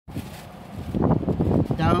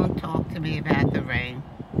Don't talk to me about the rain.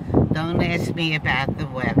 Don't ask me about the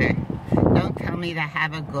weather. Don't tell me to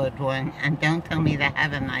have a good one, and don't tell me to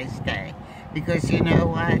have a nice day. Because you know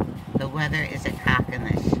what? The weather is a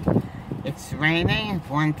cockinish. It's raining.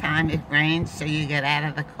 One time it rains, so you get out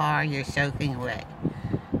of the car, you're soaking wet.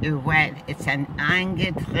 You're wet. It's an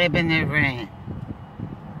angetriebene rain.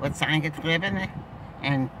 What's angetriebene?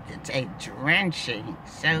 And it's a drenching,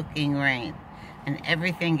 soaking rain. And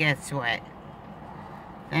everything gets wet.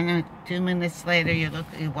 Then 2 minutes later, you look,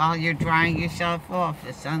 while you're drying yourself off,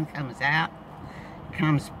 the sun comes out,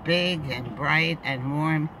 comes big and bright and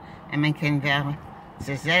warm, and man can wel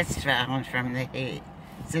zersetzt werden from the heat.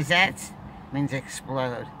 Zersetzt means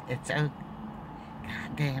explode. It's so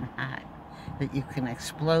goddamn hot that you can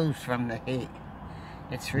explode from the heat.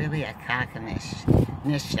 It's really a cockinish.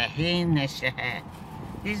 Nicht dahin, nicht daher.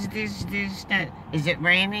 Is it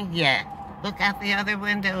raining? Yeah. Look out the other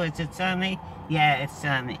window. Is it sunny? Yeah, it's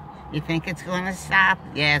sunny. You think it's going to stop?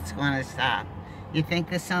 Yeah, it's going to stop. You think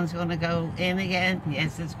the sun's going to go in again?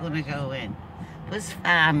 Yes, it's going to go in.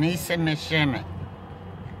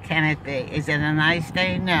 Can it be? Is it a nice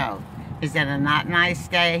day? No. Is it a not nice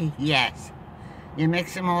day? Yes. You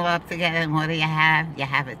mix them all up together, and what do you have? You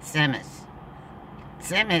have it simmus.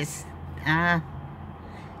 Simmus?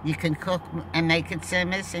 You can cook and make it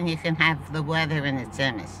simmus, and you can have the weather in it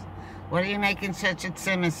simmus. What are you making such a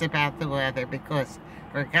simmus about the weather? Because,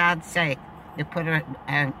 for God's sake, you put a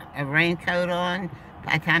raincoat on,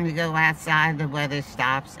 by the time you go outside, the weather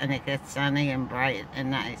stops, and it gets sunny and bright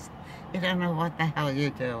and nice. You don't know what the hell you're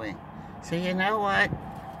doing. So you know what?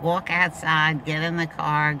 Walk outside, get in the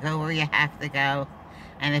car, go where you have to go,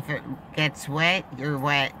 and if it gets wet, you're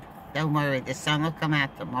wet. Don't worry, the sun will come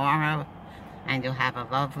out tomorrow, and you'll have a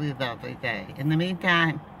lovely, lovely day. In the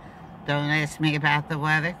meantime, don't ask me about the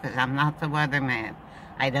weather, because I'm not the weatherman.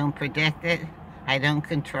 I don't predict it. I don't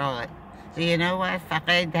control it. So you know what?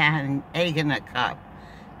 Faked down, egg in a cup.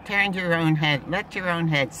 Turn your own head. Let your own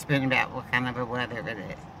head spin about what kind of a weather it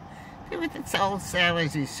is. Do what the old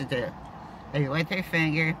sailors used to do. They wet their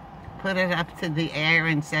finger, put it up to the air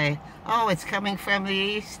and say, oh, it's coming from the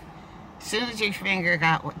east. As soon as your finger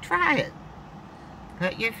got, try it.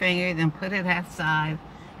 Put your finger, then put it outside,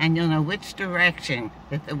 and you'll know which direction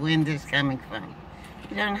that the wind is coming from.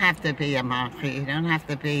 You don't have to be a monk. You don't have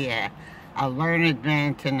to be a learned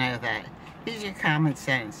man to know that. Use your common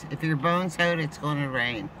sense. If your bones hurt, it's going to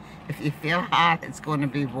rain. If you feel hot, it's going to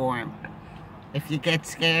be warm. If you get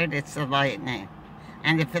scared, it's the lightning.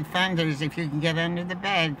 And if it thunders, if you can get under the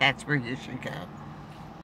bed, that's where you should go.